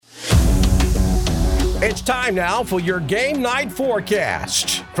It's time now for your game night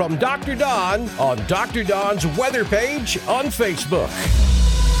forecast from Dr. Don on Dr. Don's weather page on Facebook.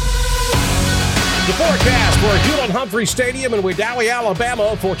 The forecast for Hewlett-Humphrey Stadium in Wadley,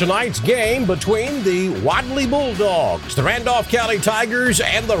 Alabama for tonight's game between the Wadley Bulldogs, the Randolph County Tigers,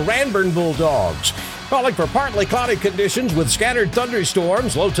 and the Ranburne Bulldogs. Calling for partly cloudy conditions with scattered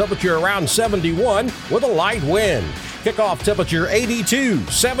thunderstorms, low temperature around 71 with a light wind. Kickoff temperature 82,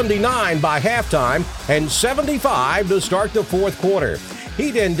 79 by halftime, and 75 to start the fourth quarter.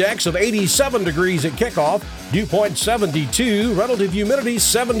 Heat index of 87 degrees at kickoff, dew point 72, relative humidity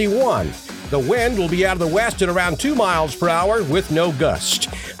 71. The wind will be out of the west at around 2 miles per hour with no gust.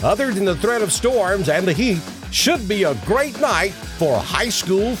 Other than the threat of storms and the heat, should be a great night for high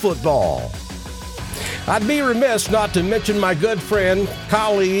school football. I'd be remiss not to mention my good friend,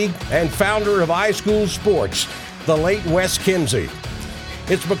 colleague, and founder of iSchool Sports, the late Wes Kinsey.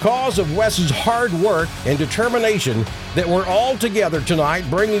 It's because of Wes's hard work and determination that we're all together tonight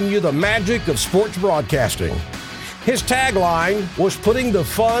bringing you the magic of sports broadcasting. His tagline was putting the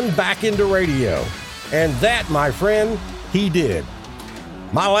fun back into radio. And that, my friend, he did.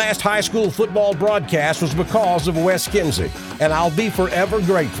 My last high school football broadcast was because of Wes Kinsey, and I'll be forever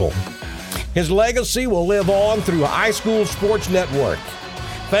grateful. His legacy will live on through iSchool Sports Network.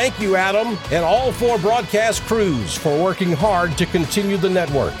 Thank you, Adam, and all 4 broadcast crews for working hard to continue the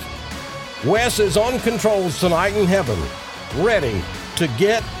network. Wes is on controls tonight in heaven, ready to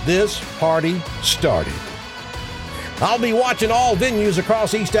get this party started. I'll be watching all venues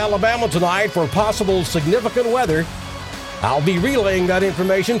across East Alabama tonight for possible significant weather. I'll be relaying that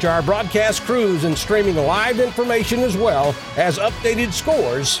information to our broadcast crews and streaming live information as well as updated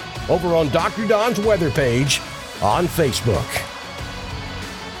scores over on Dr. Don's weather page on Facebook.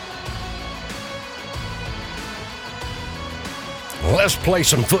 Let's play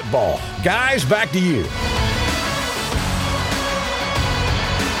some football. Guys, back to you.